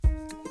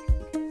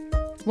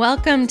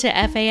Welcome to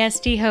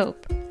FASD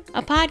Hope,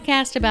 a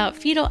podcast about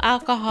fetal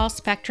alcohol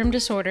spectrum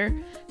disorder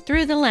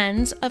through the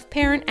lens of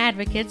parent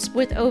advocates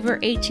with over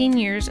 18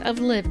 years of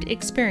lived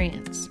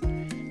experience.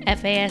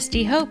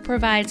 FASD Hope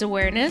provides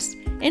awareness,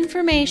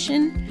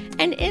 information,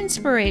 and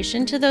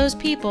inspiration to those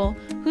people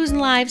whose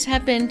lives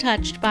have been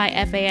touched by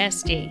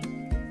FASD.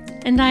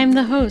 And I'm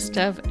the host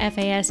of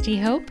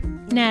FASD Hope,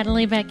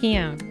 Natalie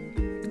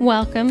Vecchione.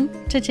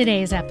 Welcome to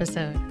today's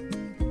episode.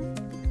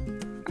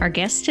 Our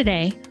guests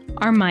today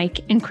are Mike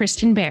and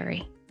Kristen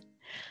Berry.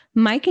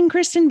 Mike and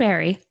Kristen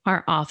Berry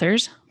are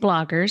authors,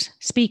 bloggers,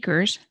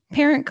 speakers,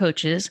 parent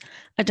coaches,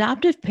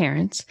 adoptive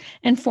parents,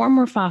 and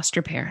former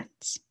foster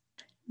parents.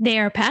 They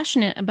are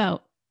passionate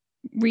about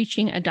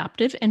reaching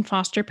adoptive and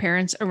foster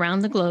parents around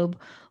the globe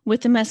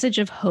with the message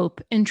of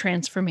hope and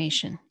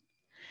transformation.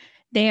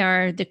 They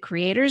are the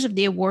creators of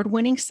the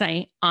award-winning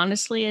site,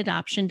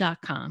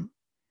 honestlyadoption.com,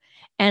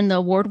 and the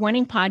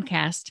award-winning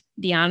podcast,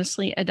 the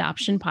Honestly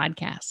Adoption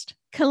Podcast.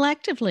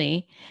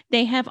 Collectively,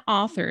 they have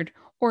authored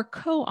or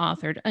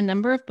co-authored a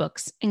number of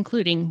books,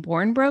 including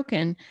Born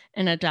Broken,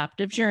 An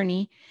Adoptive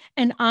Journey,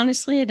 and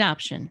Honestly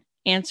Adoption,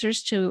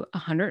 Answers to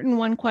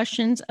 101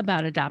 Questions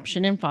About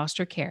Adoption and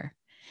Foster Care.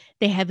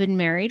 They have been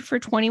married for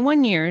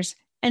 21 years,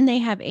 and they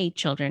have 8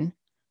 children,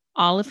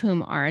 all of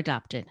whom are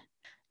adopted.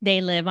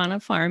 They live on a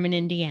farm in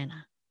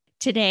Indiana.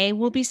 Today,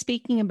 we'll be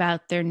speaking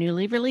about their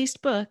newly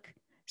released book,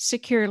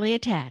 Securely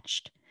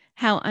Attached: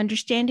 How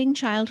Understanding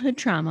Childhood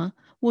Trauma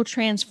Will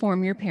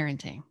Transform Your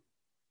Parenting.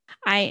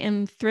 I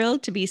am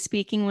thrilled to be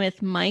speaking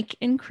with Mike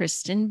and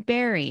Kristen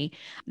Berry.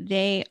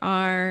 They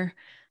are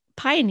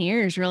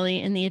pioneers really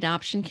in the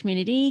adoption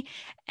community,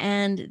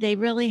 and they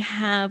really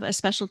have a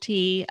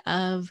specialty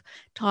of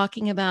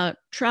talking about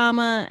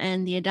trauma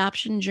and the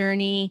adoption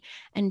journey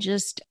and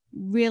just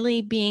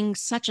really being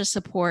such a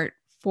support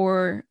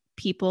for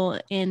people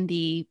in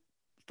the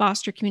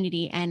foster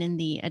community and in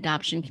the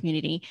adoption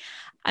community.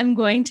 I'm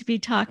going to be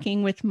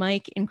talking with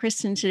Mike and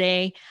Kristen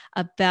today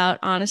about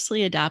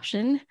Honestly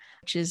Adoption,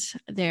 which is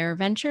their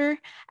venture,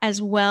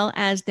 as well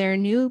as their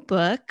new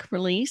book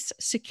release,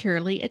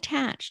 Securely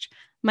Attached.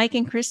 Mike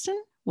and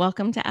Kristen,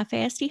 welcome to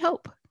FASD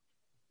Hope.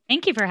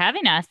 Thank you for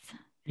having us.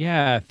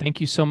 Yeah,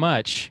 thank you so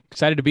much.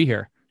 Excited to be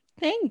here.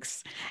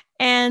 Thanks.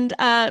 And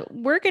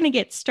we're going to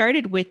get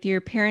started with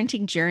your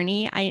parenting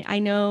journey. I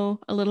know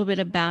a little bit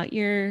about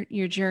your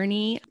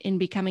journey in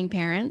becoming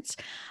parents,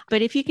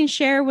 but if you can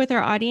share with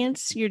our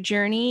audience your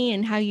journey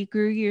and how you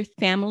grew your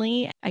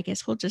family, I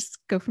guess we'll just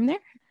go from there.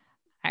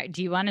 All right,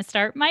 do you want to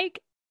start, Mike?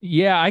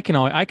 Yeah, I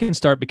can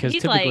start because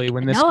He's typically like,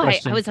 when this no,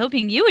 question... I was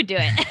hoping you would do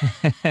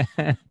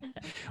it.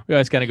 We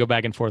always kind of go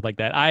back and forth like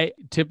that.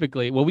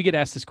 We get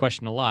asked this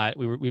question a lot.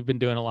 We've been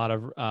doing a lot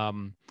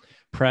of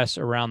press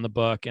around the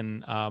book,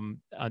 and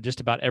just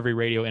about every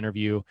radio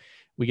interview,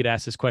 we get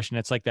asked this question.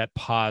 It's like that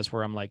pause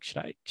where I'm like,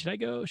 should I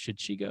go?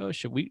 Should she go?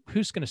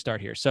 Who's going to start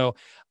here? So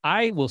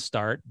I will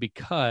start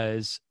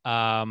because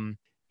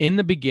in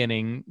the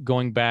beginning,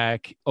 going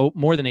back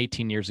more than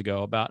 18 years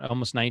ago, about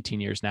almost 19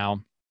 years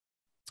now,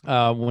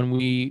 when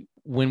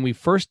we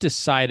first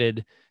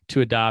decided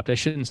to adopt, I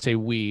shouldn't say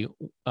we,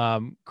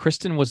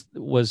 Kristen it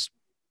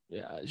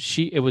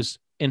was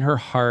in her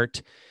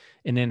heart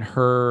and in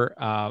her,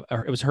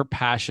 it was her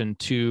passion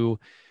to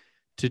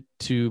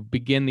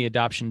begin the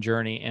adoption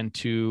journey and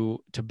to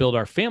build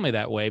our family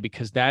that way,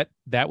 because that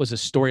was a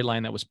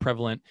storyline that was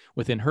prevalent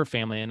within her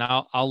family. And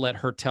I'll let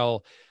her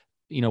tell,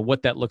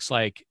 what that looks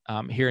like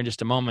here in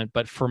just a moment.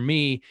 But for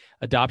me,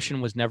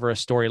 adoption was never a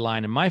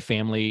storyline in my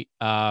family.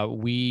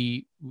 Everybody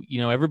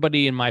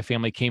in my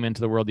family came into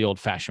the world the old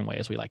fashioned way,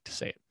 as we like to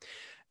say it.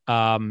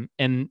 So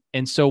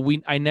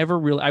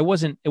it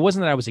wasn't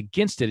that I was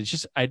against it. It's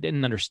just, I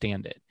didn't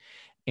understand it.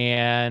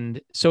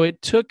 And so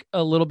it took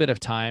a little bit of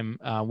time.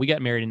 We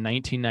got married in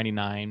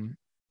 1999,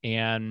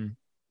 and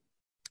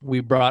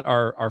we brought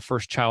our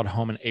first child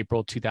home in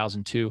April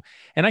 2002.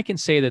 And I can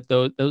say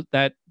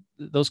that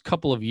those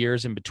couple of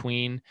years in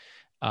between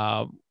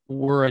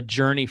were a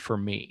journey for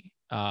me,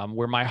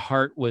 where my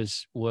heart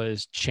was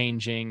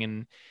changing.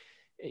 And,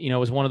 it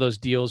was one of those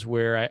deals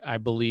where I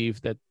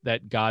believe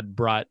that God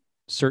brought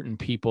certain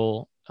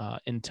people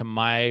into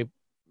my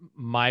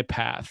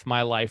path,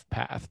 my life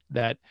path,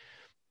 that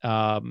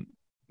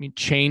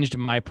changed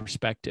my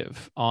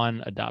perspective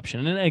on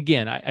adoption. And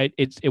again,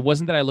 it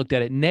wasn't that I looked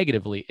at it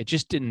negatively. I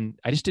just didn't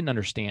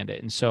understand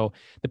it. And so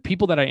the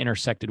people that I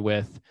intersected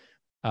with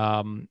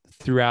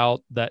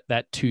throughout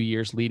that 2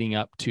 years leading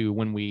up to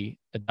when we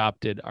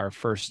adopted our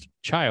first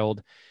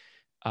child,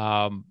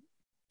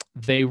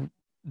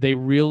 they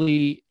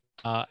really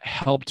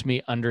helped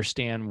me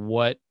understand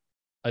what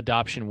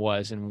adoption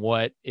was and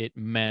what it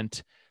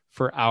meant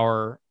for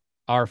our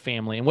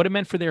family and what it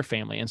meant for their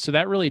family. And so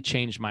that really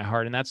changed my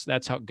heart. And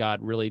that's how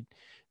God really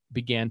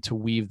began to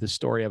weave the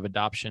story of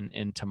adoption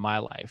into my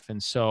life.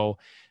 And so,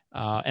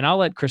 and I'll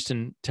let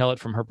Kristen tell it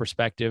from her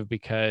perspective,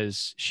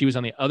 because she was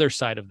on the other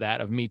side of that,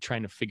 of me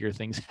trying to figure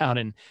things out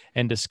and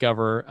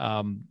discover,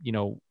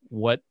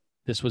 what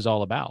this was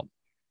all about.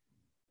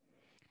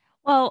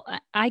 Well,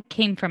 I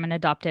came from an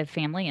adoptive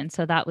family, and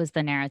so that was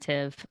the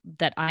narrative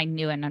that I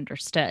knew and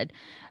understood.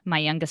 My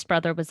youngest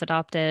brother was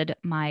adopted.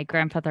 My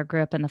grandfather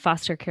grew up in the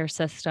foster care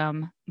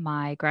system.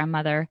 My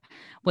grandmother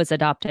was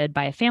adopted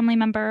by a family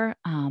member.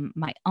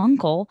 My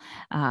uncle,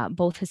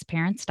 both his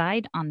parents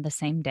died on the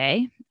same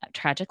day,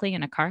 tragically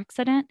in a car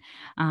accident.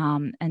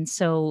 And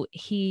so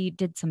he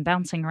did some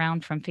bouncing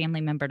around from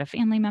family member to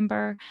family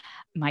member.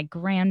 My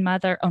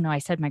grandmother, oh no, I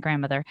said my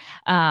grandmother.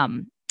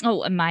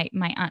 Oh, and my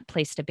aunt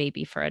placed a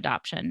baby for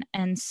adoption.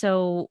 And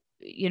so,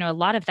 a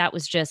lot of that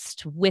was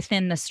just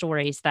within the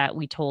stories that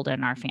we told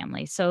in our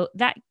family. So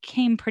that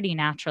came pretty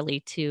naturally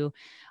to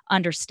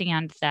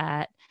understand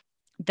that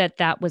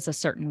was a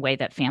certain way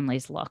that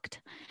families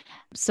looked.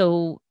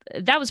 So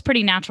that was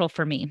pretty natural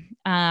for me.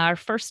 Our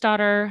first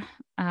daughter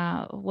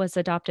was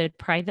adopted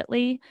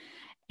privately.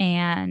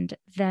 And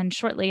then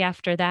shortly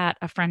after that,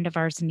 a friend of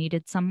ours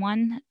needed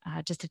someone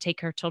just to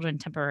take her children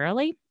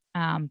temporarily.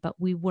 But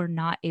we were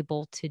not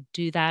able to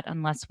do that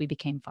unless we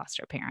became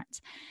foster parents.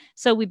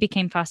 So we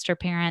became foster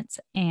parents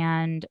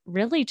and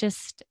really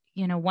just,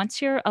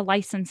 once you're a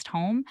licensed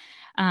home,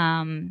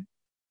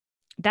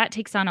 that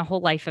takes on a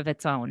whole life of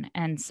its own.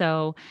 And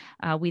so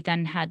we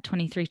then had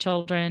 23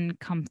 children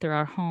come through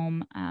our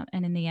home.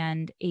 And in the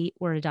end, 8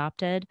 were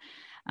adopted.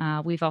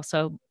 We've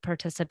also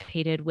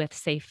participated with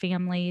Safe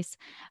Families,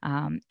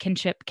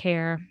 kinship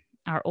care.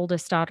 Our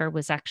oldest daughter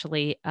was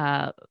actually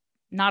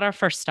not our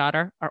first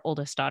daughter, our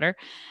oldest daughter.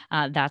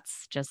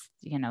 That's just,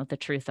 the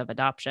truth of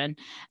adoption.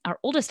 Our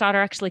oldest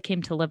daughter actually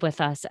came to live with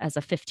us as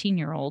a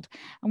 15-year-old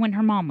when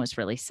her mom was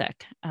really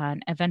sick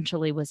and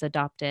eventually was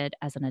adopted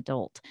as an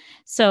adult.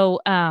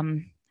 So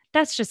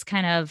that's just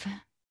kind of,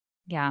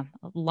 a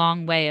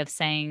long way of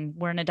saying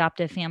we're an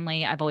adoptive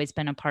family. I've always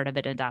been a part of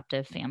an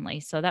adoptive family.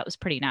 So that was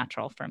pretty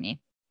natural for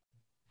me.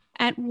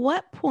 At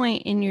what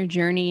point in your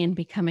journey in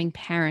becoming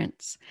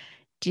parents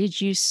did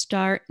you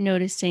start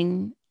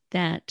noticing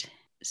that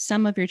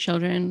some of your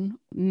children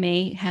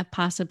may have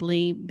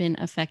possibly been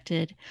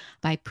affected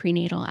by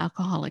prenatal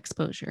alcohol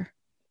exposure?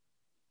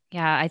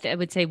 Yeah, I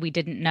would say we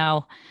didn't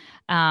know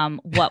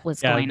what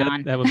was going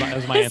on. That was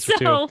my answer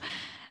too.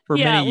 For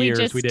many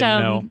years, we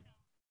didn't know.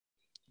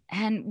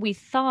 And we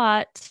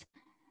thought,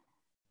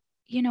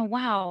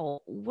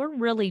 wow, we're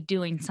really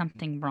doing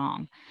something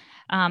wrong.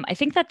 I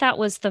think that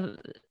was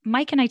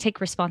Mike and I take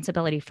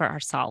responsibility for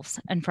ourselves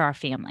and for our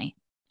family.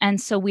 And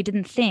so we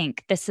didn't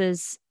think this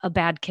is a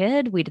bad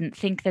kid. We didn't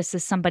think this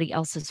is somebody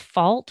else's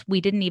fault.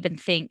 We didn't even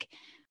think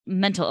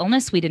mental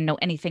illness. We didn't know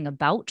anything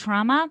about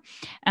trauma.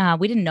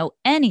 We didn't know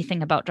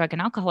anything about drug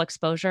and alcohol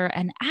exposure.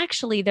 And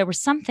actually, there was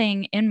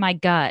something in my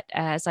gut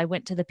as I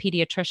went to the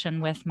pediatrician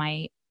with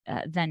my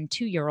then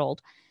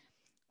 2-year-old,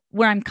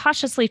 where I'm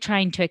cautiously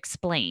trying to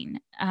explain,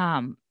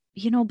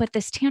 but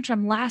this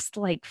tantrum lasts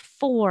like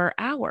 4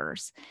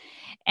 hours.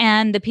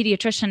 And the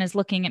pediatrician is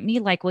looking at me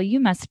like, well, you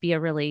must be a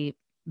really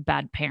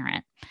bad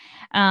parent.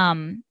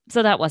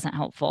 So that wasn't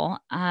helpful.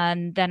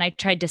 And then I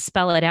tried to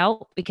spell it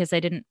out because I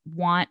didn't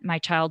want my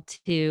child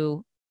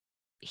to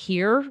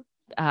hear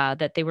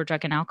that they were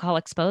drug and alcohol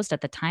exposed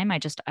at the time. I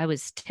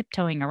was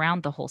tiptoeing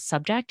around the whole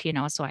subject,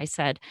 so I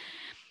said,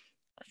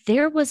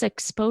 there was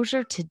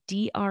exposure to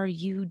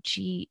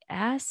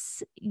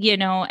DRUGS,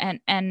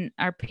 and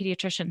our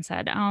pediatrician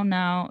said, oh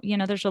no,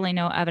 there's really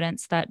no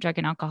evidence that drug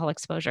and alcohol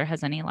exposure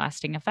has any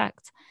lasting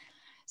effects.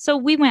 So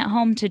we went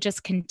home to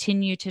just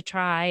continue to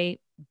try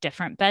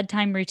different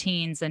bedtime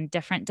routines and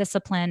different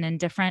discipline and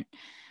different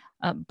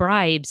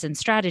bribes and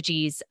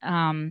strategies.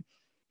 And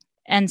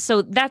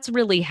so that's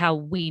really how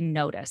we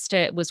noticed.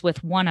 It was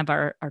with one of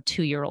our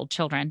 2-year-old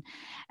children.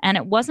 And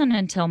it wasn't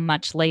until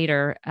much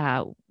later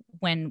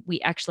when we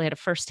actually had a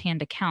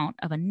firsthand account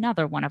of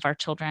another one of our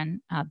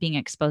children being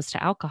exposed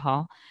to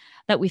alcohol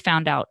that we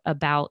found out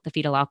about the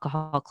fetal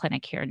alcohol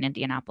clinic here in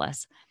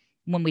Indianapolis.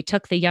 When we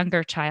took the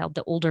younger child,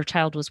 the older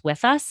child was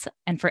with us.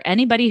 And for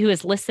anybody who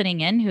is listening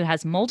in who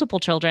has multiple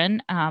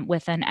children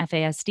with an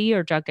FASD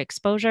or drug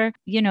exposure,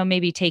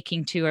 maybe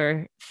taking 2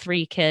 or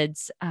 3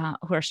 kids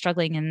who are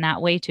struggling in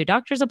that way to a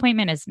doctor's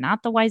appointment is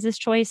not the wisest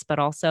choice, but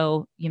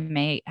also you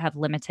may have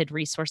limited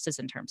resources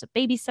in terms of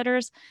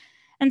babysitters.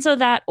 And so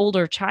that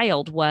older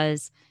child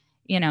was,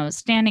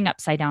 standing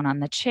upside down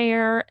on the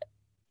chair,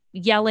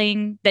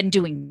 yelling, then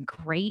doing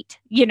great,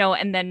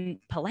 and then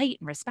polite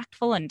and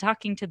respectful and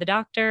talking to the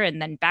doctor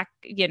and then back,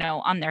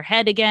 on their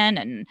head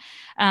again.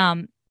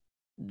 And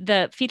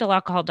the fetal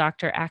alcohol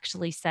doctor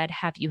actually said,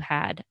 have you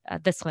had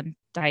this one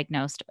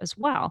diagnosed as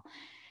well?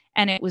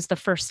 And it was the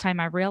first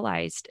time I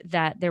realized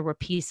that there were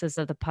pieces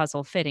of the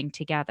puzzle fitting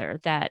together,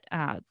 that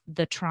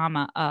the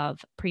trauma of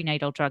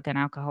prenatal drug and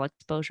alcohol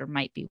exposure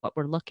might be what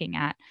we're looking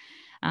at.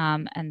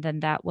 And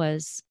then that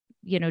was,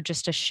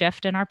 just a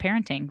shift in our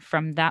parenting.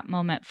 From that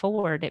moment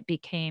forward, it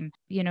became,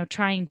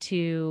 trying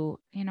to,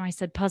 I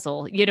said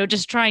puzzle,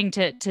 just trying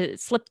to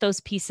slip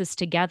those pieces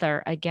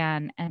together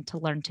again and to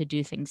learn to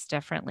do things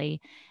differently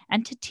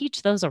and to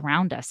teach those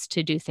around us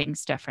to do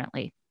things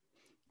differently.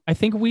 I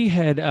think we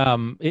had,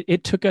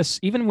 it took us,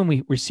 even when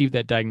we received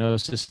that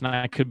diagnosis, and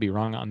I could be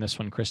wrong on this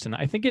one, Kristen,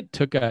 I think it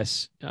took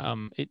us,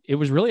 it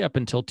was really up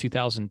until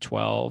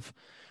 2012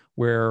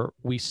 where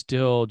we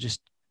still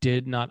just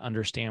did not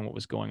understand what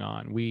was going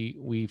on.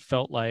 We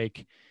felt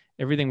like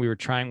everything we were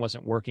trying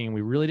wasn't working, and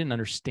we really didn't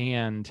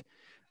understand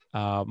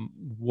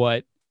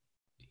what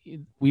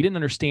we didn't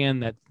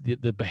understand that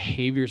the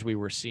behaviors we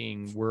were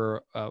seeing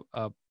were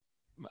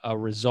a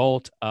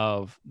result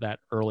of that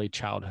early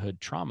childhood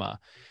trauma.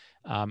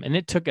 And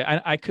it took,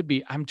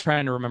 I'm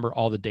trying to remember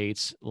all the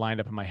dates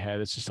lined up in my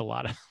head. It's just a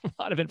lot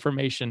of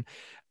information.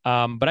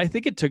 But I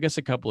think it took us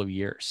a couple of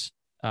years.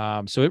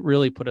 So it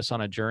really put us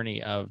on a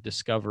journey of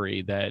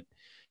discovery that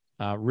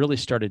really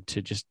started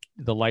to just,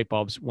 the light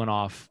bulbs went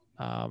off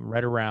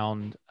right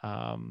around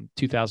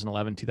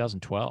 2011,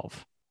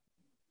 2012.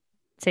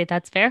 Say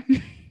that's fair.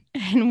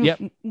 And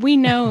Yep. we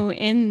know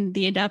in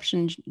the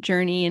adoption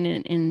journey and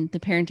in the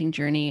parenting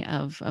journey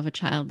of a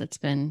child that's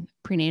been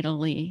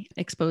prenatally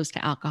exposed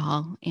to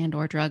alcohol and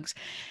or drugs,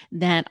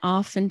 that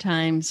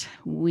oftentimes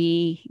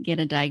we get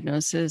a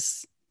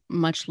diagnosis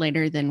much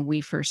later than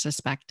we first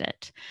suspect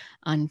it,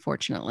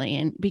 unfortunately.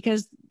 And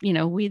because,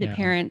 we, the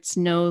parents,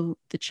 know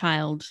the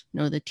child,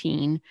 know the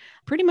teen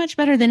pretty much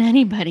better than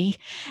anybody.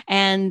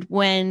 And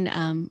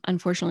when,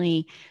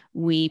 unfortunately,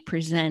 we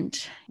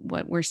present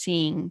what we're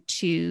seeing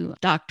to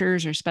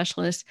doctors or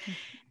specialists,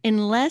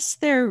 unless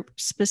they're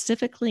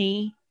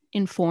specifically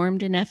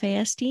informed in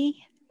FASD,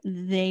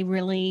 they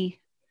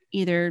really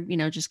either,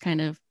 just kind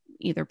of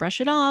either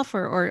brush it off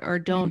or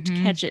don't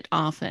catch it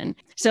often.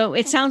 So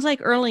it sounds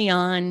like early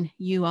on,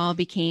 you all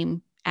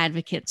became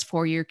advocates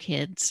for your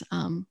kids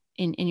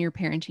in your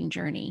parenting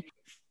journey.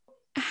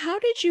 How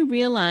did you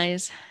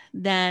realize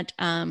that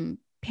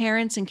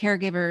parents and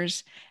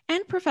caregivers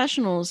and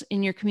professionals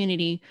in your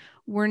community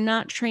were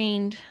not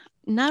trained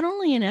not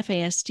only in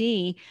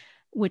FASD,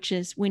 which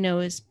is we know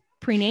is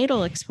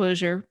prenatal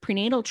exposure,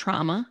 prenatal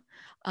trauma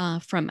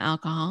from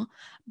alcohol,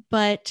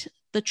 but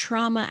the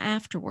trauma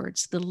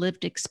afterwards, the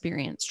lived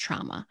experience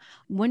trauma?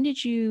 When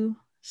did you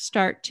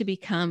start to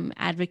become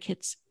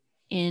advocates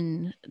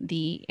in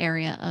the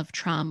area of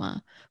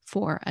trauma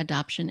for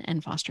adoption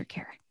and foster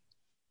care?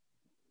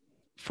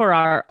 For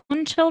our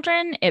own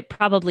children, it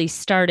probably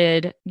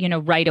started,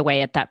 right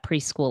away at that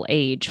preschool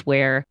age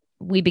where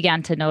we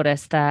began to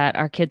notice that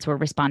our kids were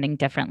responding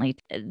differently.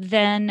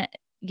 Then,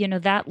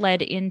 that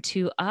led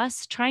into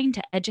us trying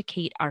to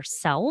educate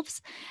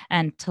ourselves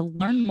and to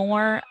learn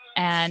more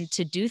and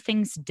to do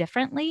things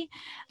differently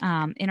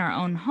in our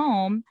own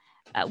home,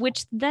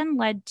 which then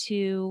led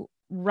to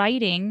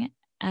writing.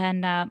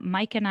 And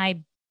Mike and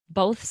I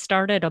both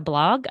started a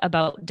blog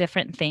about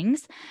different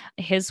things.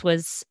 His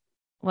was,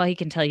 well, he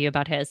can tell you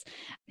about his.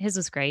 His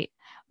was great.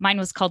 Mine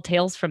was called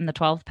Tales from the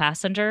 12th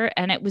Passenger,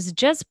 and it was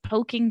just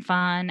poking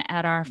fun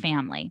at our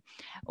family.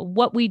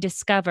 What we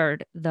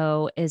discovered,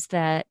 though, is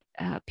that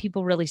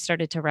people really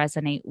started to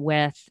resonate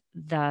with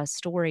the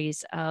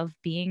stories of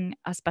being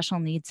a special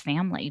needs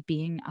family,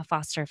 being a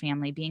foster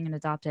family, being an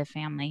adoptive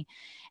family,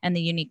 and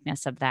the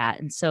uniqueness of that.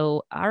 And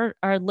so our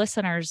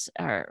listeners,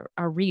 our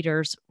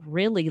readers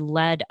really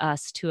led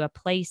us to a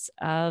place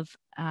of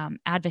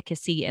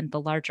advocacy in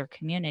the larger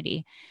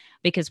community,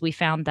 because we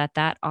found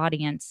that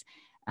audience,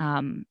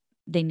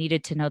 they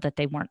needed to know that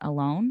they weren't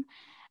alone.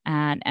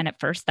 And at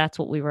first, that's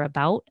what we were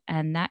about.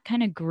 And that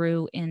kind of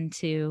grew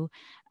into,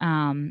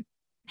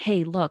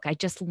 hey, look, I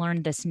just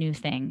learned this new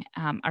thing.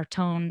 Our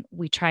tone,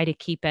 we try to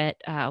keep it.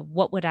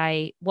 What would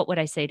I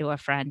say to a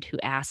friend who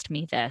asked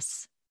me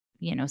this,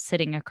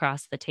 sitting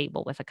across the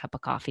table with a cup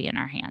of coffee in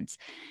our hands?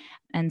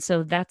 And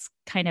so that's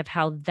kind of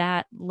how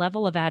that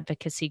level of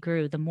advocacy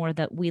grew. The more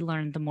that we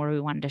learned, the more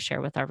we wanted to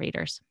share with our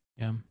readers.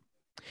 Yeah.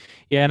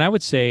 Yeah. And I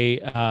would say,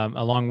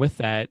 along with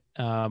that,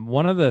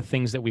 one of the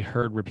things that we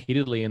heard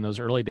repeatedly in those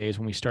early days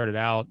when we started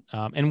out,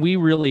 and we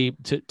really,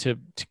 to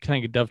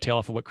kind of dovetail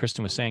off of what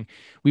Kristen was saying,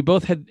 we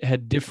both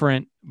had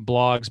different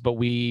blogs, but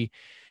we,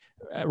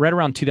 right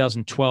around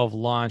 2012,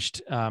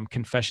 launched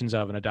Confessions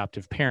of an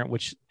Adoptive Parent,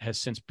 which has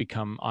since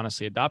become,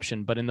 honestly,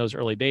 Adoption. But in those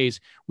early days,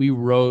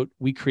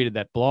 we created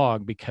that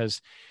blog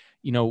because,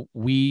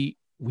 we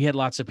had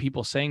lots of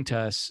people saying to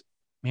us,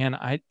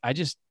 man, I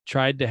just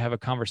tried to have a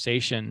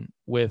conversation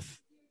with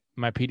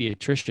my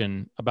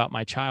pediatrician about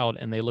my child,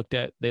 and they looked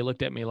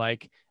at me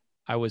like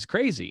I was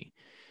crazy,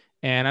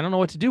 and I don't know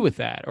what to do with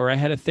that. Or I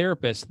had a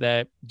therapist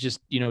that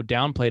just,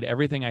 downplayed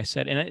everything I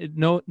said. And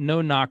no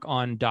knock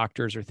on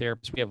doctors or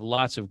therapists. We have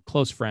lots of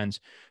close friends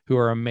who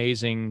are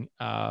amazing,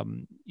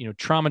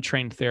 trauma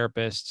trained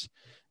therapists,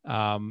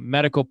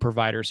 medical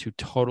providers who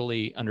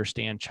totally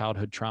understand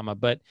childhood trauma.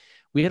 But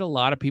we had a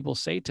lot of people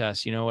say to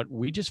us,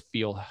 we just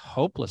feel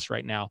hopeless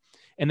right now.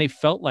 And they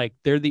felt like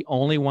they're the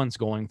only ones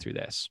going through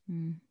this,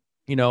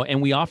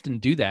 and we often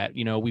do that.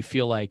 We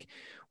feel like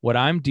what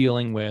I'm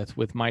dealing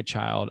with my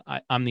child,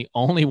 I'm the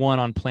only one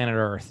on planet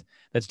Earth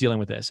that's dealing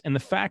with this. And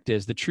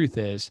the truth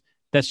is,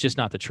 that's just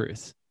not the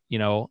truth,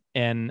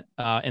 and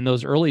in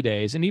those early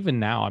days, and even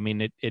now, I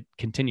mean, it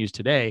continues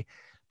today,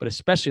 but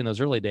especially in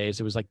those early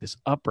days, it was like this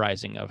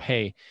uprising of,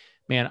 hey,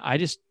 man, I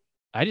just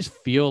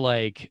feel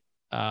like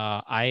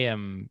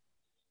I'm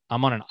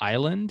on an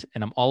island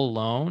and I'm all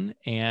alone.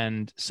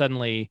 And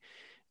suddenly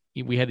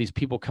we had these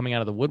people coming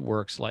out of the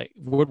woodwork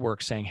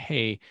saying,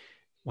 "Hey,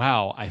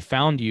 wow, I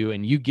found you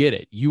and you get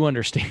it. You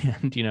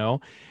understand,"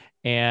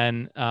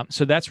 And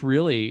so that's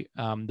really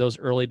those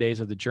early days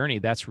of the journey.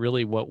 That's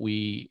really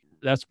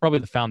that's probably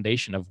the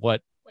foundation of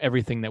what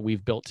everything that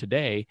we've built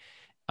today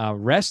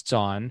rests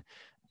on,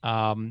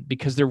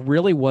 because there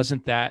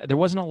wasn't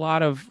a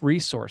lot of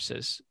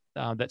resources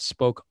that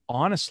spoke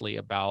honestly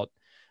about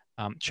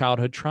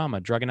childhood trauma,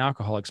 drug and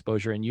alcohol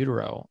exposure in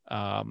utero,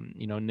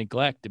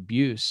 neglect,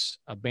 abuse,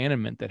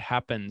 abandonment that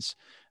happens,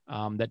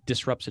 that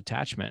disrupts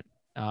attachment.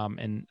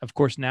 And of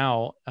course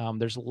now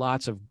there's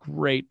lots of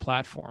great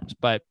platforms,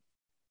 but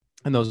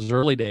in those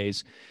early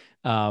days,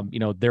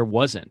 there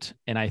wasn't.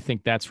 And I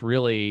think that's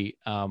really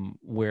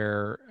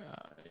where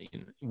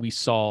we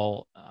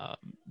saw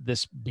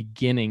these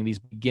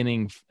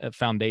beginning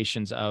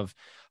foundations of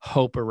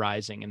hope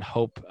arising and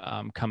hope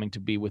coming to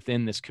be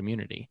within this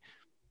community.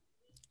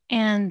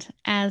 And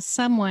as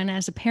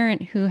a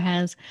parent who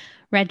has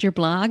read your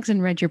blogs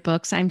and read your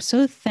books, I'm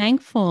so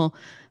thankful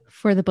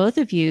for the both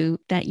of you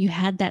that you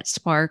had that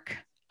spark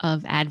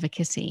of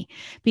advocacy,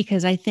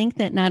 because I think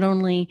that not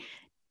only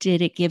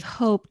did it give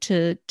hope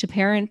to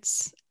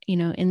parents,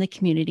 in the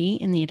community,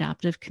 in the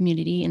adoptive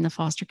community, in the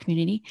foster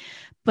community,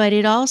 but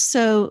it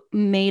also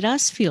made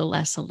us feel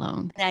less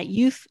alone, that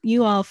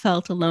you all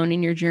felt alone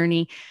in your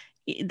journey.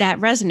 That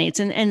resonates.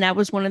 And that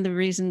was one of the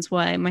reasons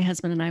why my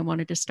husband and I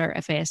wanted to start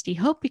FASD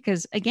Hope,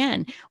 because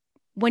again,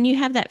 when you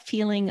have that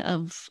feeling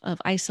of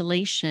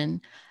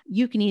isolation,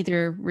 you can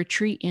either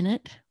retreat in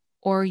it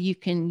or you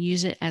can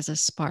use it as a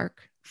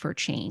spark for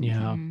change.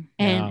 Yeah.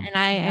 And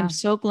I am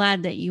so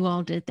glad that you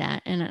all did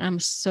that. And I'm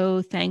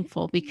so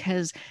thankful,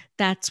 because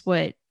that's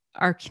what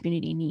our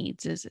community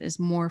needs is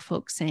more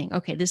folks saying,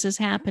 okay, this is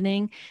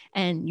happening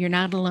and you're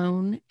not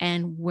alone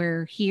and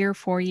we're here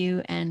for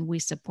you and we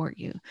support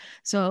you.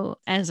 So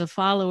as a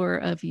follower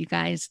of you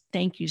guys,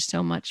 thank you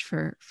so much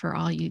for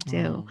all you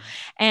do.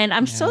 And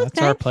I'm so thankful.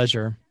 It's our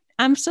pleasure.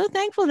 I'm so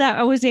thankful that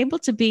I was able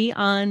to be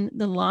on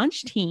the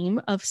launch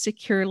team of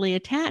Securely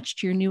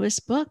Attached, your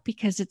newest book,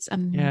 because it's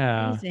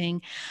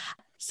amazing.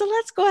 So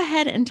let's go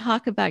ahead and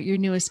talk about your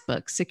newest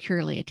book,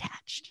 Securely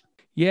Attached.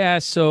 Yeah.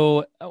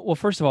 So, well,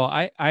 first of all,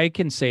 I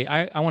can say,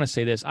 I want to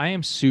say this. I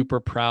am super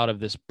proud of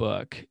this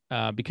book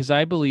because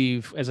I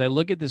believe, as I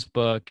look at this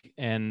book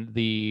and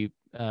the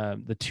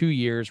 2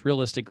 years,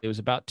 realistically, it was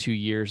about 2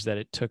 years that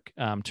it took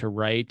to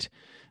write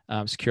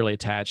Securely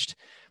Attached.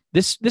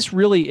 This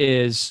really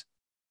is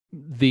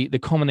the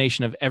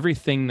culmination of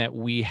everything that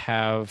we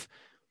have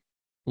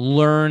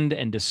learned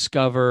and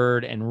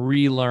discovered and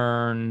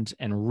relearned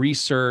and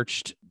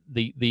researched,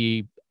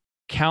 the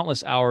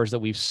countless hours that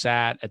we've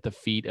sat at the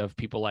feet of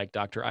people like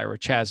Dr. Ira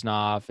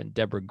Chasnoff and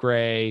Deborah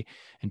Gray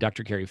and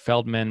Dr. Gary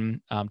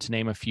Feldman, to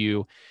name a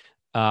few,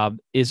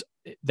 this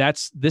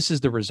is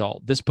the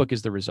result. This book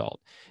is the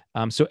result.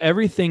 So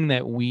everything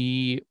that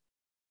we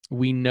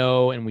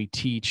know and we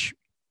teach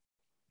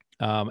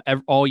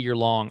all year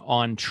long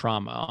on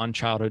trauma, on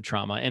childhood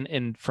trauma,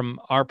 and from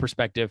our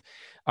perspective,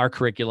 our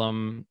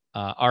curriculum,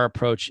 our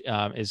approach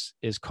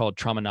is called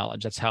Trauma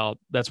Knowledge.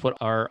 That's what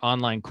our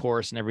online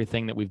course and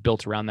everything that we've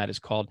built around that is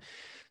called.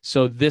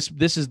 So this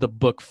is the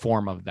book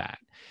form of that.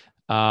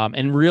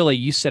 And really,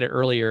 you said it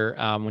earlier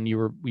when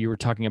you were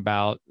talking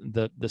about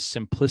the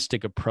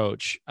simplistic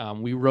approach.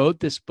 We wrote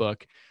this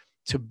book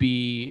to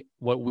be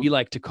what we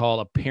like to call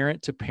a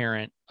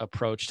parent-to-parent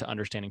approach to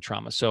understanding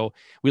trauma. So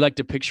we like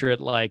to picture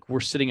it like we're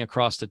sitting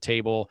across the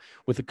table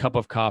with a cup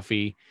of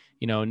coffee,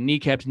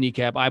 kneecap to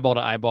kneecap, eyeball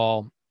to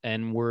eyeball,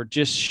 and we're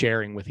just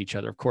sharing with each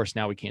other. Of course,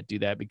 now we can't do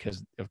that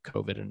because of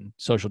COVID and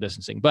social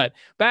distancing. But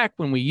back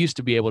when we used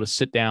to be able to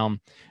sit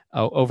down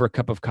over a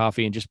cup of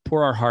coffee and just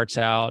pour our hearts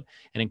out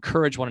and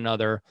encourage one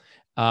another,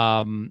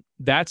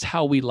 that's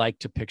how we like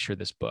to picture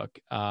this book.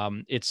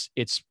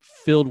 It's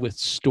filled with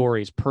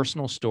stories,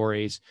 personal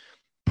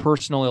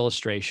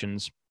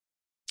illustrations,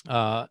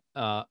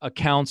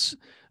 accounts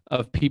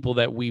of people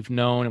that we've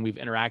known and we've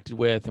interacted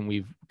with and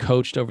we've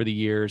coached over the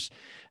years.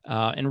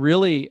 And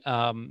really,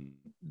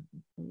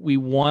 we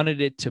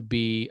wanted it to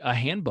be a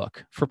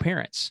handbook for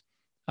parents,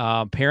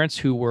 parents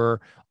who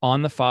were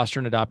on the foster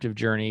and adoptive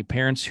journey,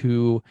 parents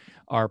who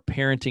are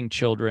parenting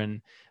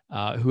children,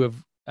 who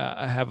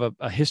have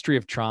a history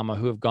of trauma,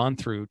 who have gone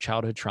through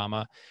childhood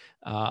trauma,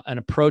 an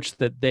approach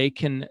that they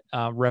can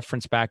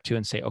reference back to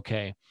and say,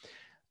 okay,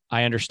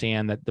 I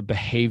understand that the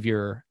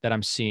behavior that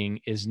I'm seeing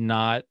is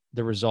not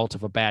the result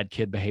of a bad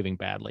kid behaving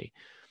badly,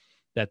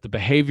 that the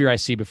behavior I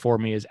see before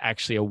me is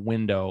actually a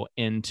window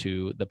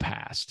into the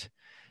past.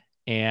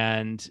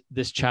 And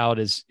this child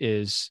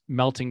is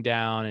melting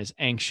down, is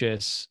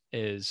anxious,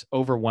 is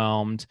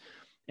overwhelmed.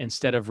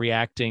 Instead of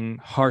reacting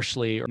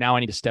harshly, or now I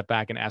need to step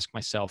back and ask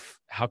myself,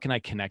 how can I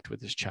connect with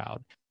this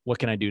child? What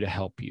can I do to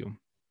help you?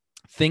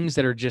 Things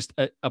that are just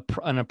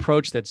an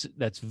approach that's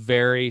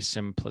very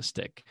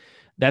simplistic.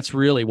 That's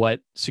really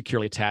what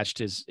Securely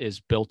Attached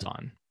is built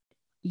on.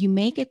 You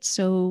make it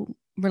so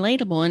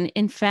relatable. And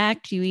in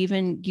fact, you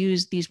even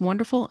use these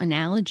wonderful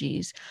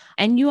analogies.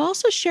 And you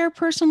also share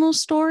personal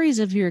stories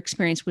of your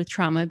experience with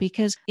trauma,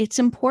 because it's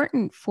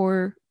important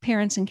for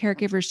parents and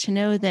caregivers to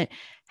know that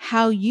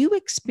how you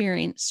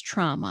experience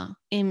trauma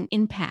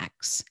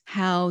impacts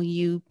how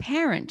you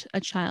parent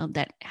a child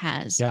that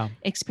has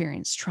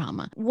experienced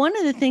trauma. One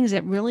of the things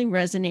that really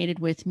resonated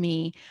with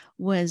me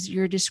was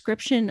your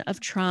description of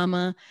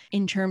trauma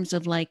in terms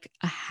of like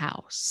a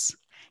house.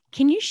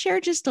 Can you share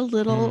just a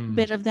little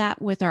bit of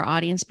that with our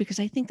audience?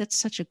 Because I think that's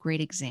such a great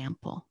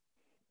example.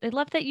 I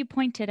love that you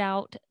pointed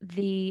out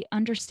the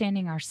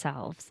understanding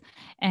ourselves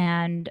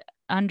and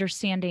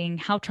understanding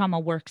how trauma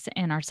works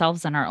in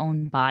ourselves and our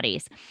own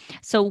bodies.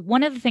 So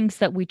one of the things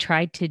that we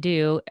tried to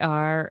do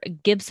are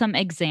give some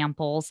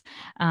examples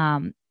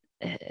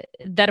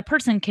that a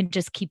person can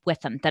just keep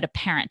with them, that a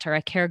parent or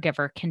a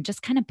caregiver can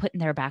just kind of put in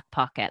their back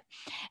pocket.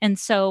 And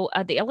so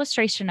the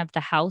illustration of the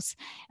house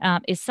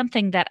is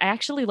something that I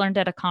actually learned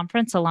at a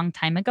conference a long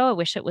time ago. I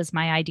wish it was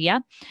my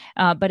idea,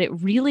 but it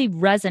really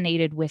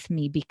resonated with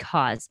me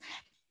because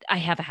I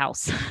have a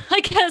house. I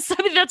guess.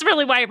 I mean, that's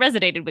really why it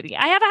resonated with me.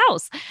 I have a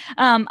house.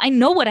 I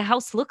know what a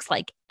house looks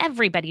like.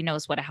 Everybody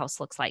knows what a house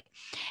looks like.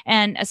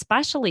 And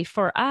especially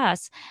for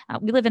us,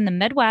 we live in the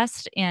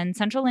Midwest in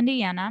central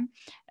Indiana.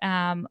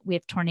 We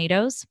have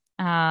tornadoes.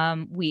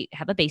 We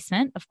have a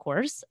basement, of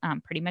course.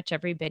 Pretty much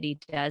everybody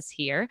does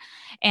here.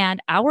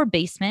 And our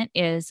basement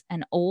is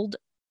an old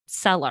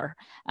cellar,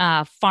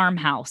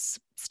 farmhouse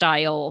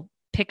style.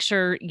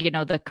 Picture,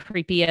 the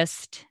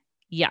creepiest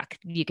yuck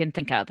you can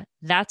think of.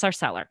 That's our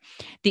cellar.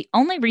 The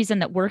only reason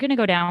that we're going to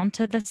go down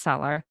to the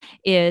cellar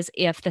is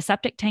if the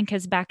septic tank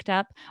has backed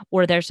up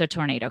or there's a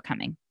tornado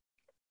coming.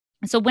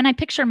 So when I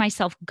picture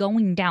myself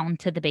going down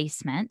to the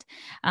basement,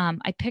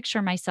 I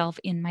picture myself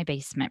in my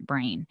basement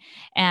brain.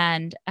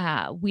 And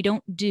we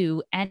don't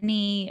do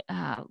any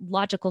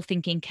logical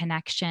thinking,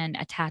 connection,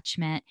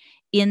 attachment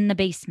in the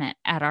basement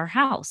at our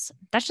house.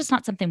 That's just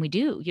not something we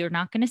do. You're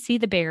not going to see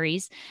the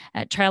berries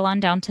trail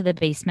on down to the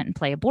basement and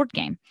play a board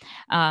game,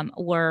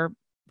 or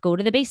go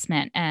to the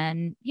basement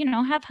and,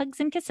 have hugs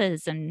and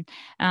kisses and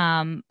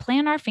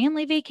plan our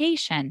family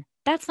vacation.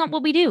 That's not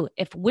what we do.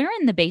 If we're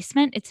in the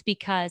basement, it's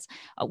because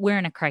we're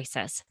in a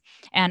crisis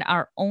and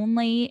our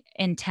only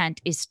intent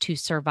is to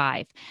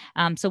survive.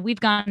 So we've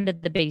gone to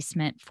the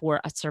basement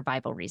for a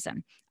survival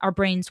reason. Our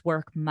brains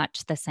work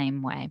much the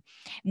same way.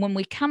 When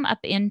we come up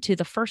into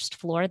the first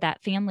floor,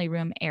 that family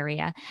room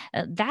area,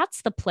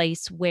 that's the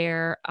place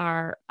where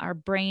our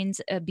brains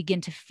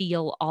begin to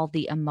feel all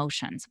the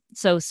emotions.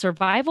 So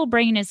survival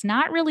brain is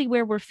not really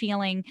where we're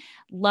feeling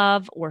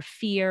love or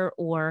fear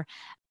or,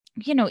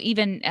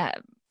 even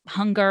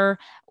hunger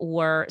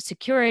or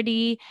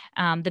security.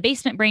 The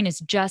basement brain is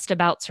just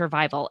about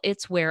survival.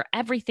 It's where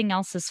everything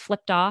else is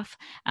flipped off.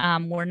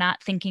 We're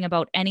not thinking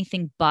about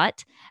anything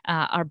but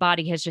our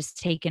body has just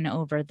taken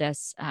over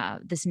this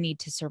need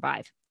to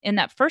survive. In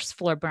that first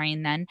floor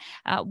brain, then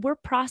we're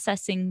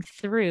processing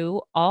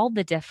through all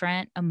the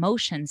different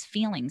emotions,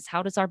 feelings.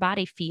 How does our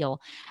body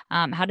feel?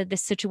 How did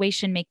this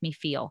situation make me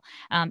feel?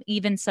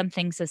 Even some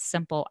things as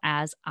simple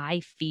as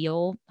I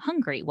feel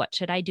hungry. What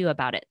should I do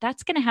about it?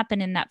 That's going to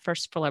happen in that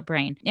first floor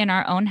brain. In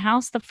our own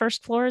house, the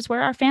first floor is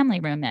where our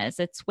family room is.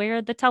 It's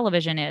where the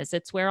television is.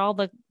 It's where all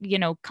the,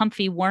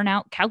 comfy, worn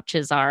out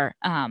couches are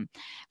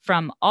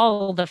from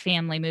all the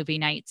family movie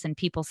nights and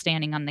people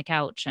standing on the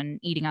couch and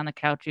eating on the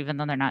couch, even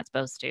though they're not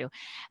supposed to.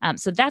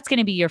 So that's going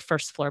to be your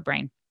first floor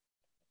brain.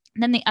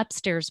 Then the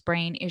upstairs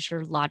brain is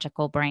your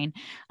logical brain.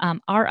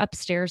 Our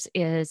upstairs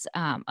is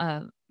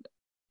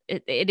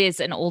it is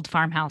an old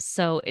farmhouse.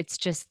 So it's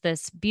just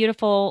this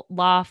beautiful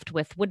loft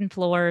with wooden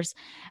floors.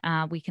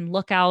 We can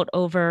look out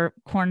over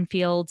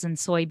cornfields and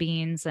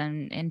soybeans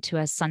and into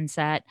a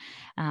sunset.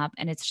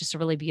 And it's just a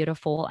really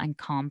beautiful and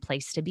calm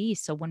place to be.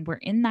 So when we're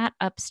in that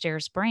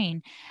upstairs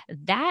brain,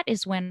 that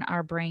is when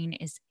our brain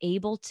is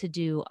able to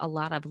do a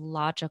lot of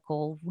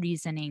logical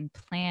reasoning,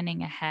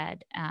 planning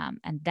ahead,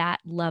 and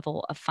that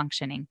level of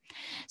functioning.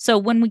 So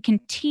when we can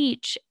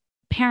teach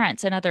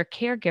parents and other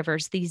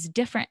caregivers these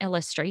different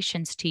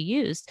illustrations to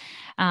use,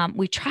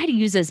 we try to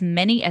use as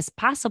many as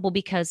possible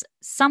because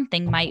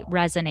something might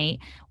resonate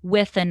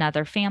with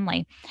another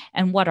family.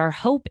 And what our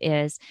hope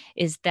is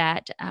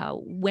that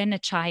when a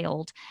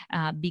child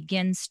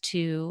begins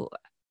to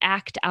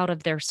act out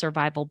of their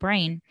survival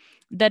brain,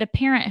 that a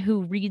parent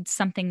who reads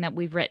something that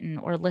we've written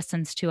or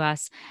listens to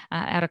us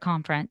at a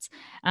conference,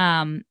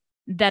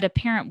 that a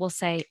parent will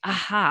say,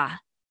 aha,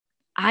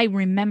 I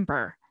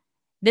remember.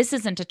 This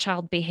isn't a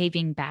child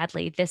behaving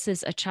badly. This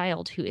is a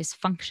child who is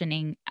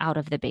functioning out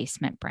of the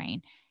basement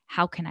brain.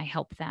 How can I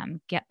help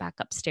them get back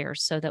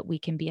upstairs so that we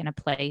can be in a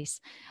place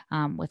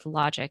with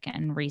logic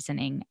and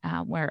reasoning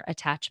where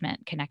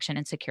attachment, connection,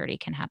 and security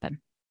can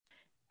happen?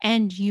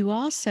 And you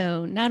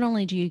also, not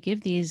only do you give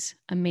these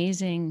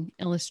amazing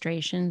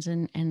illustrations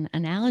and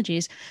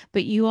analogies,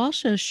 but you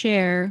also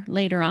share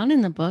later on in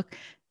the book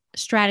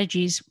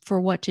strategies for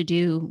what to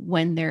do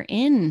when they're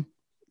in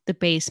the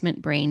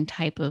basement brain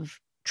type of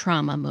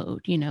trauma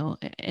mode,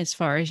 as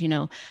far as,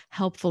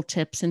 helpful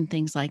tips and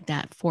things like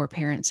that for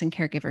parents and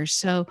caregivers.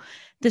 So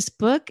this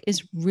book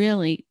is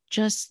really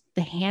just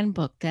the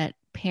handbook that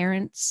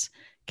parents,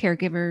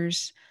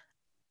 caregivers,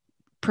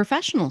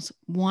 professionals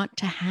want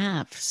to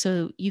have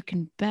so you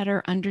can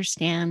better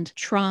understand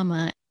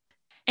trauma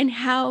and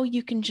how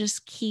you can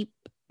just keep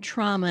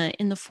trauma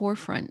in the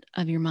forefront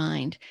of your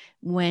mind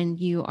when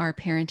you are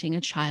parenting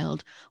a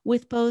child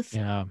with both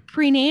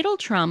prenatal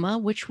trauma,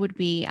 which would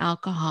be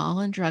alcohol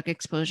and drug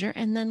exposure,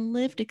 and then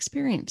lived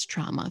experience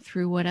trauma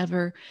through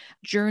whatever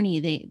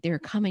journey they're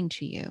coming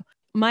to you.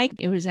 Mike,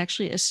 it was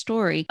actually a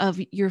story of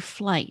your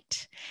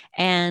flight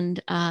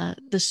and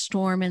the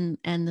storm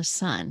and the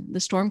sun, the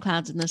storm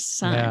clouds and the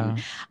sun.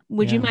 Yeah.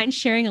 Would you mind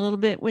sharing a little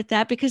bit with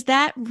that? Because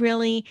that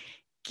really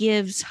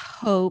gives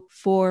hope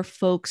for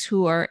folks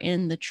who are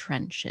in the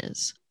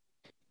trenches.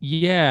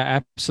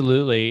 Yeah,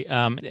 absolutely.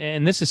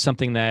 And this is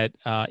something that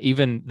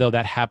even though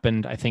that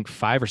happened, I think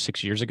 5 or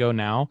 6 years ago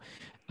now,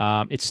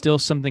 it's still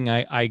something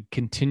I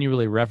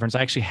continually reference.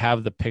 I actually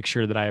have the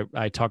picture that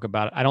I talk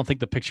about. I don't think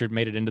the picture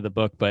made it into the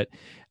book, but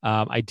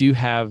I do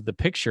have the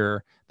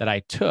picture that I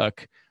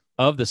took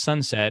of the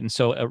sunset. And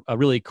so a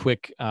really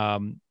quick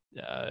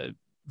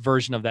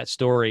version of that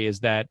story is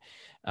that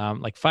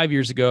like 5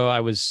 years ago,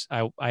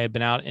 I had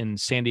been out in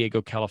San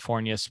Diego,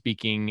 California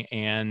speaking,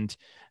 and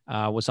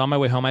was on my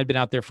way home. I'd been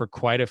out there for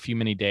quite a few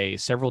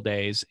several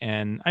days,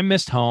 and I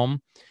missed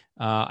home.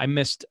 I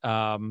missed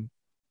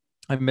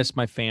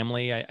my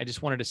family. I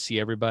just wanted to see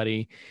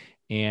everybody.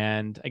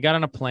 And I got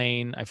on a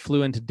plane. I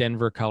flew into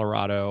Denver,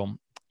 Colorado,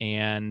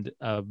 and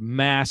a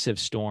massive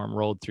storm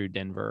rolled through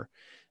Denver.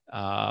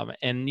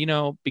 And,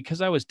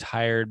 because I was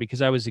tired,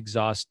 because I was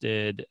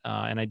exhausted,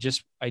 and I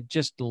just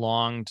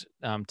longed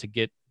to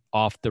get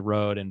off the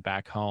road and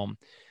back home,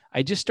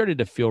 I just started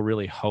to feel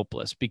really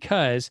hopeless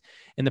because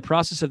in the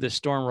process of this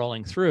storm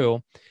rolling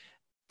through,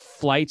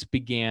 flights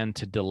began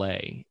to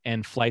delay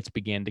and flights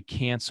began to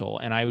cancel.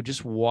 And I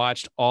just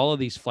watched all of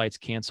these flights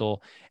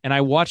cancel. And I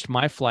watched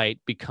my flight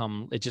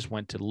it just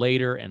went to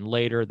later and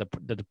later.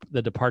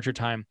 The departure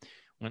time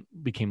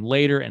became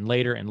later and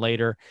later and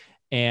later.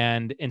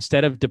 And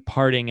instead of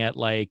departing at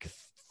like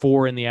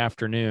 4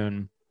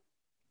 p.m,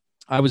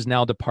 I was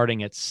now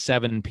departing at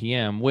 7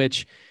 p.m.,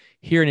 which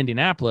here in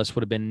Indianapolis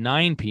would have been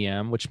 9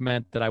 p.m., which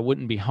meant that I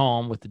wouldn't be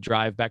home with the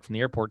drive back from the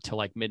airport till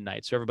like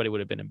midnight. So everybody would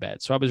have been in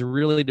bed. So I was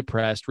really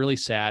depressed, really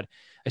sad.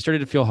 I started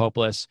to feel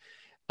hopeless.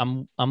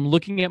 I'm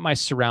looking at my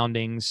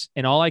surroundings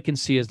and all I can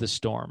see is the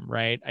storm,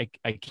 right?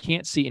 I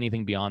can't see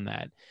anything beyond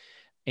that.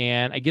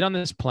 And I get on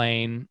this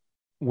plane.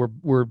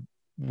 We're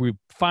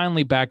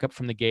finally back up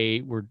from the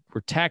gate. We're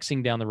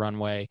taxiing down the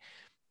runway.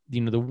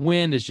 The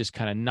wind is just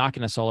kind of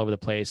knocking us all over the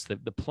place. The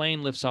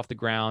plane lifts off the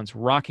ground, it's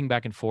rocking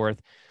back and forth.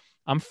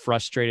 I'm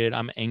frustrated.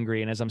 I'm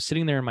angry. And as I'm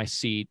sitting there in my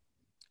seat,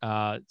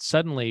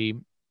 suddenly,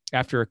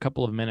 after a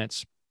couple of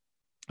minutes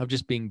of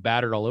just being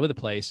battered all over the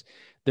place,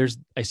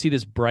 I see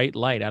this bright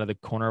light out of the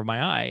corner of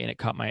my eye, and it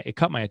caught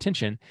my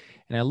attention.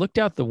 And I looked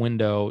out the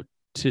window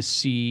to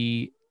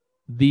see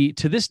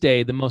to this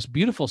day, the most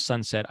beautiful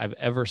sunset I've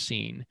ever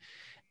seen.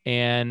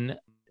 And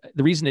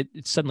the reason it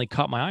suddenly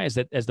caught my eye is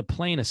that as the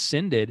plane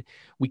ascended,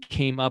 we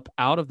came up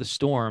out of the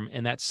storm,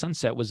 and that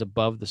sunset was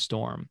above the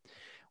storm.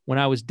 When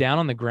I was down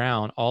on the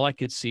ground, all I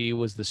could see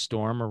was the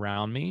storm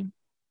around me.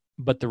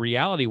 But the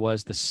reality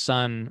was the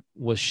sun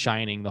was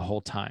shining the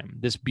whole time.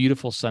 This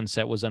beautiful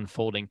sunset was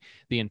unfolding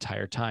the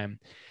entire time.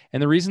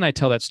 And the reason I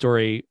tell that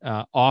story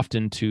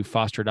often to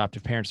foster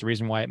adoptive parents, the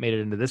reason why it made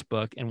it into this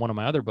book and one of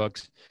my other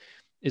books,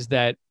 is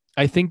that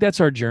I think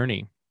that's our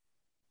journey.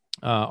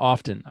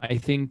 Often, I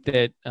think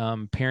that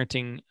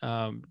parenting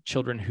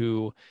children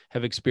who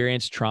have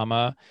experienced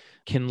trauma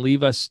can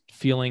leave us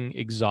feeling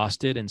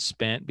exhausted and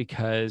spent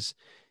because,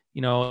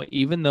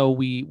 even though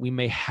we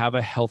may have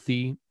a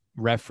healthy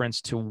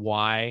reference to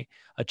why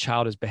a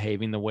child is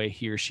behaving the way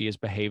he or she is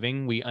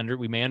behaving, we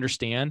may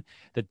understand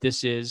that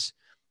this is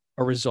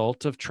a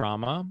result of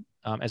trauma.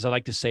 As I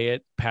like to say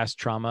it, past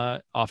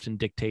trauma often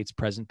dictates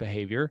present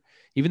behavior.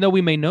 Even though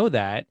we may know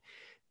that,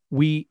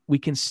 we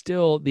can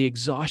still, the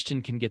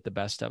exhaustion can get the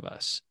best of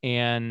us.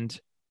 And,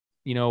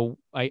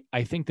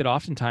 I think that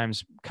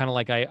oftentimes, kind of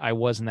like I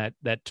was in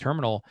that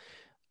terminal,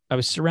 I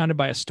was surrounded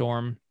by a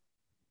storm.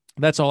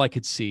 That's all I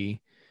could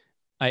see.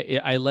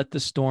 I let the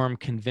storm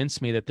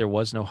convince me that there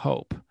was no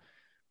hope.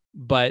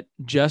 But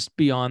just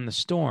beyond the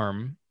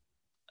storm,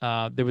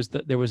 there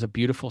was a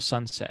beautiful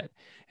sunset.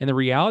 And the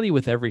reality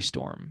with every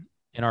storm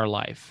in our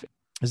life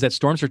is that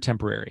storms are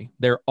temporary.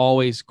 They're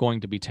always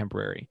going to be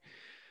temporary.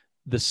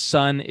 The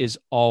sun is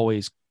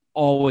always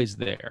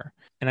there.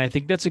 And I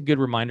think that's a good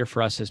reminder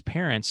for us as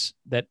parents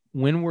that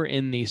when we're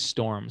in these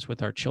storms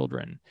with our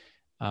children,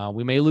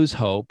 we may lose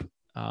hope,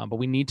 but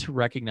we need to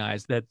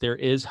recognize that there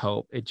is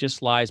hope. It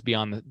just lies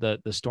beyond the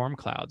storm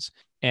clouds.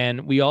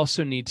 And we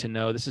also need to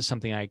know, this is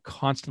something I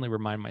constantly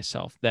remind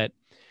myself, that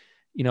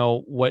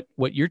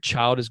what your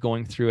child is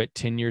going through at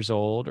 10 years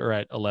old or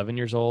at 11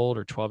 years old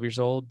or 12 years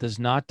old does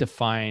not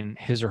define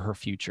his or her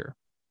future.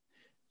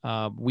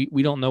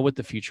 We don't know what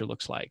the future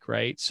looks like,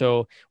 right?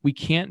 So we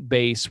can't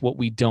base what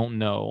we don't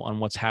know on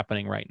what's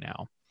happening right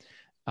now.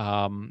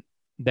 And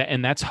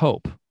that's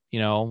hope.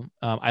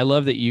 I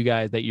love that you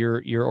guys, that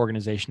your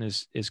organization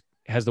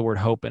has the word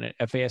hope in it,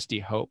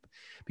 FASD Hope,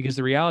 because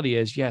the reality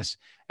is, yes,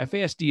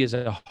 FASD is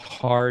a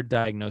hard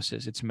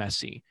diagnosis. It's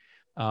messy.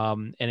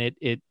 And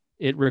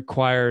it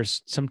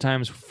requires,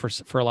 sometimes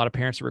for a lot of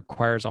parents, it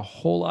requires a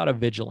whole lot of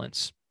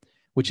vigilance,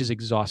 which is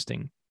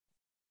exhausting,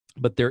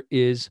 but there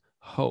is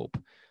hope.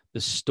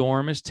 The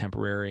storm is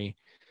temporary.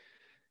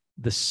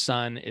 The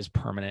sun is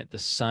permanent. The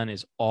sun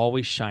is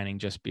always shining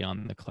just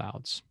beyond the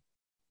clouds.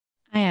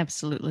 I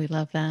absolutely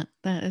love that.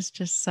 That is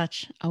just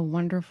such a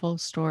wonderful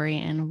story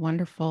and a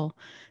wonderful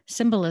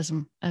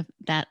symbolism of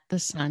that the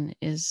sun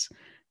is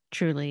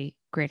truly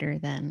greater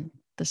than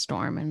the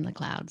storm and the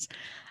clouds.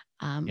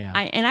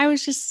 I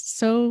was just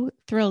so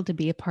thrilled to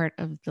be a part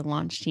of the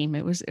launch team.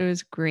 It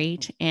was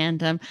great,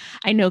 and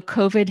I know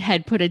COVID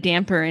had put a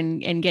damper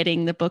in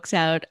getting the books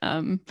out,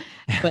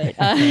 but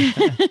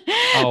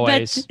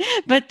always.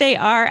 but they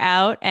are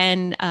out,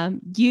 and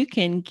you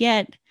can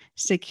get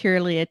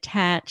securely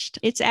attached.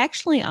 It's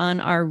actually on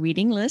our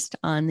reading list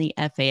on the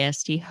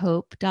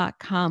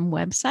FASDhope.com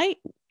website.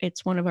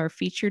 It's one of our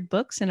featured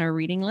books in our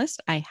reading list.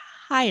 I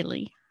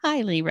highly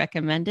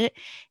recommend it.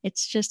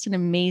 It's just an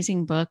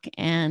amazing book,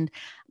 and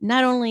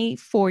not only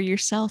for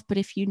yourself, but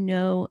if you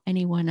know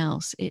anyone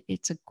else,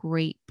 it's a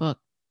great book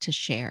to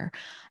share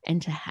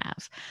and to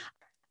have.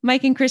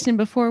 Mike and Kristen,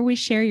 before we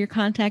share your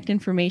contact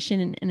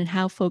information and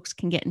how folks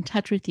can get in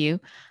touch with you,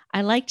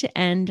 I like to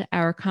end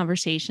our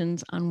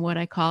conversations on what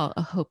I call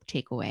a hope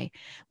takeaway,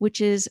 which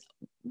is,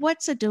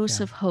 what's a dose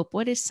of hope?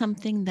 What is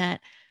something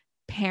that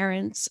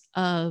parents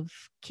of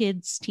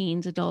kids,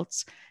 teens,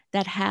 adults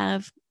that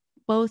have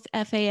both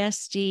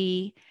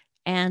FASD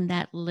and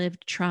that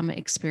lived trauma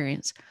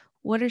experience,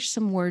 what are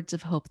some words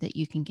of hope that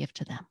you can give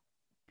to them?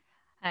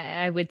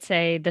 I would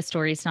say the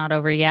story's not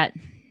over yet.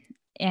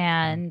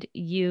 And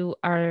you're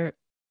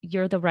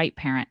the right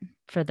parent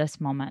for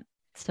this moment.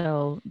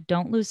 So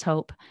don't lose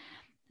hope.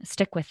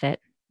 Stick with it.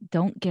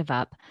 Don't give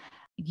up.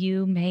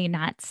 You may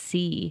not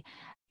see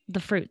the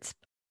fruits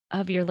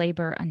of your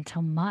labor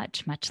until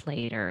much, much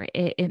later.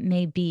 It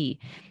may be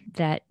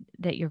that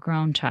your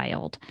grown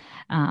child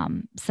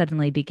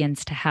suddenly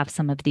begins to have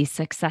some of these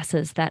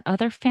successes that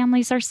other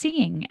families are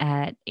seeing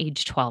at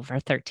age 12 or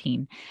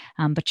 13,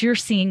 but you're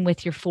seeing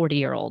with your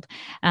 40-year-old.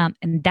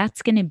 And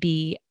that's going to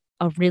be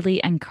a really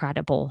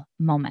incredible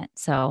moment.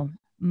 So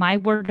my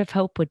word of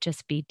hope would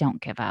just be,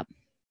 don't give up.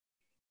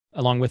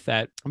 Along with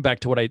that,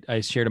 back to what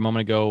I shared a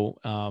moment ago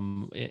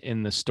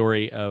in the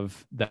story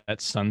of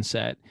that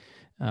sunset,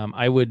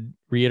 I would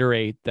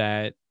reiterate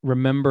that,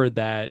 remember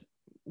that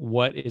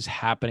what is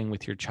happening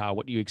with your child,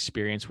 what you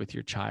experience with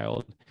your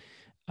child,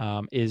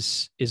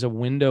 is a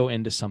window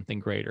into something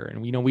greater.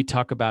 And we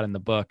talk about in the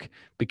book,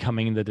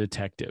 becoming the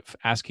detective,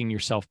 asking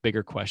yourself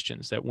bigger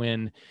questions, that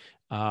when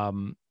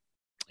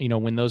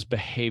those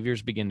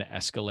behaviors begin to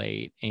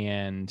escalate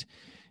and,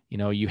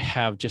 you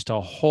have just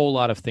a whole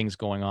lot of things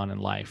going on in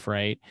life,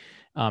 right?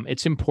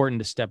 It's important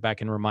to step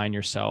back and remind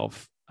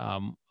yourself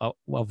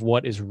of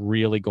what is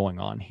really going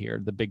on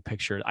here, the big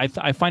picture.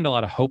 I find a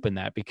lot of hope in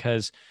that,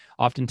 because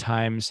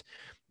oftentimes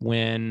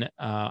when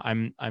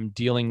I'm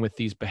dealing with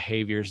these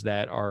behaviors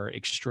that are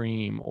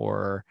extreme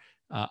or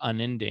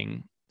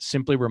unending,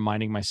 simply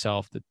reminding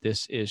myself that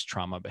this is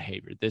trauma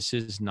behavior. This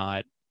is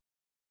not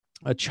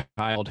a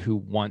child who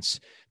wants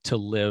to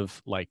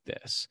live like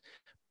this,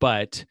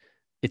 but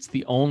it's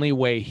the only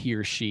way he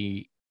or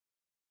she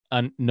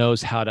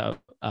knows how to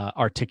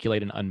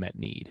articulate an unmet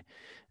need.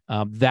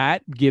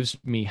 That gives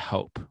me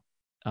hope,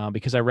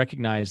 because I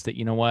recognize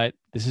that,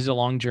 this is a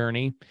long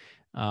journey.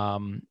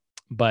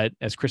 But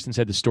as Kristen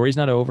said, the story's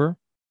not over.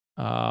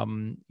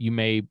 You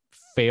may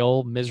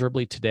fail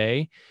miserably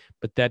today,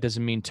 but that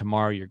doesn't mean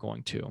tomorrow you're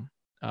going to.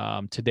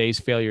 Today's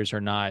failures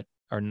are not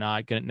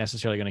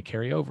necessarily going to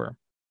carry over.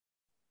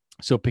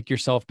 So pick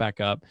yourself back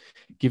up,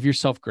 give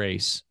yourself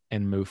grace,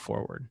 and move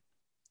forward.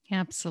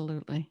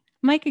 Absolutely.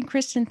 Mike and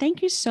Kristen,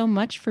 thank you so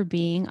much for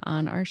being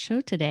on our show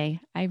today.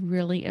 I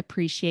really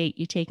appreciate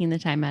you taking the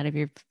time out of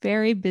your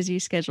very busy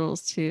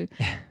schedules to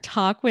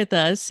talk with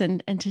us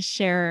and to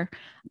share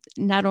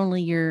not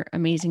only your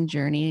amazing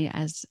journey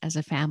as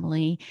a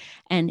family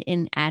and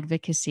in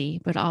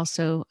advocacy, but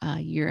also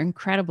your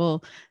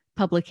incredible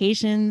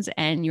publications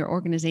and your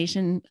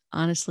organization,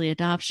 Honestly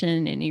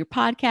Adoption, and your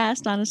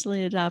podcast,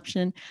 Honestly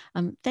Adoption.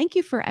 Thank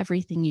you for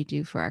everything you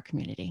do for our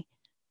community.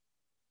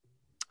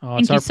 Oh,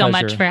 thank you so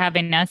much for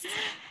having us.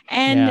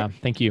 And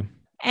thank you.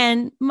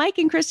 And Mike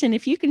and Kristen,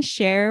 if you can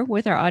share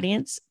with our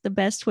audience the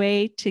best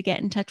way to get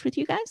in touch with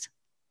you guys.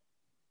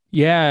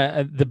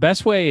 Yeah, the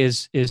best way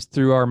is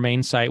through our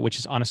main site, which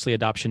is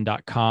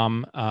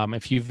honestlyadoption.com.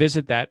 If you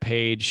visit that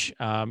page,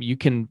 you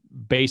can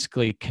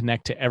basically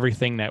connect to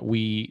everything that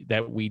we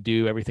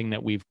do, everything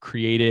that we've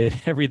created,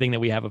 everything that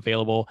we have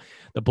available,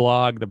 the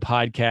blog, the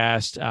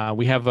podcast.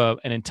 We have an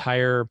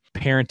entire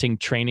parenting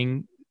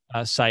training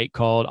site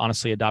called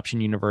Honestly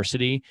Adoption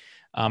University.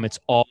 It's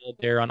all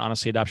there on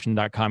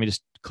honestlyadoption.com. You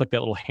just click that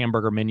little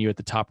hamburger menu at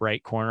the top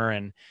right corner,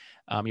 and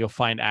you'll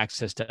find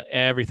access to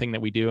everything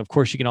that we do. Of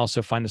course, you can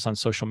also find us on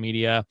social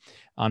media.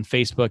 On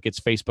Facebook, it's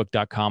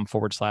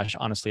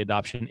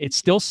facebook.com/honestlyadoption. It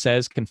still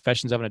says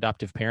Confessions of an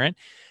Adoptive Parent.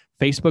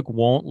 Facebook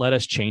won't let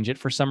us change it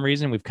for some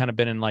reason. We've kind of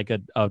been in like a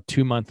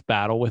 2-month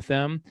battle with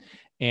them,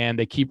 and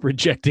they keep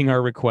rejecting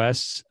our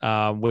requests,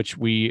 which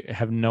we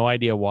have no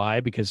idea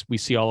why, because we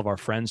see all of our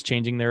friends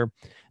changing their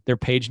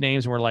page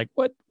names, and we're like,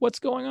 what's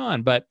going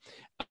on? But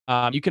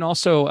you can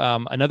also,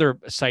 another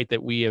site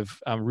that we have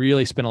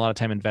really spent a lot of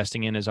time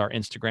investing in is our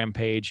Instagram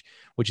page,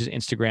 which is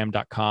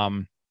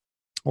instagram.com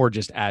or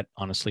just at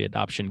Honestly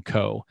Adoption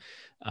Co.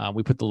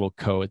 We put the little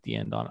co at the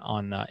end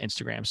on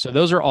Instagram. So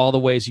those are all the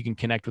ways you can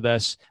connect with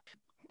us.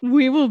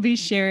 We will be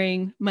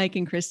sharing Mike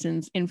and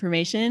Kristen's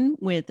information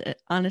with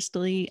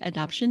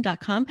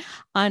honestlyadoption.com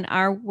on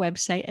our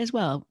website as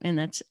well. And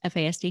that's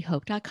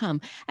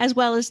FASDhope.com, as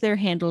well as their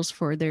handles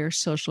for their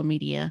social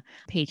media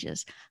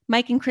pages.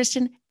 Mike and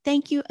Kristen,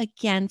 thank you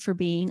again for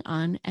being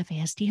on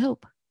FASD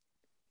Hope.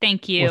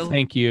 Thank you. Well,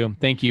 thank you.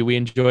 Thank you. We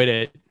enjoyed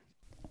it.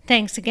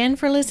 Thanks again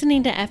for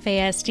listening to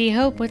FASD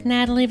Hope with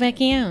Natalie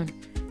Vecchione.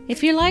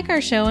 If you like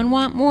our show and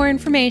want more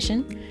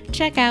information,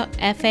 check out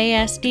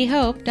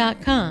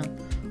FASDhope.com.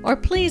 Or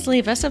please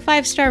leave us a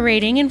 5-star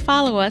rating and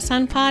follow us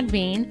on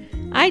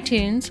Podbean,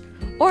 iTunes,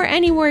 or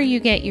anywhere you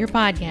get your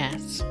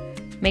podcasts.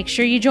 Make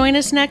sure you join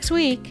us next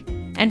week.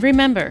 And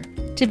remember,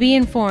 to be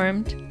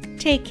informed,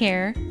 take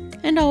care,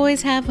 and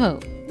always have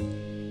hope.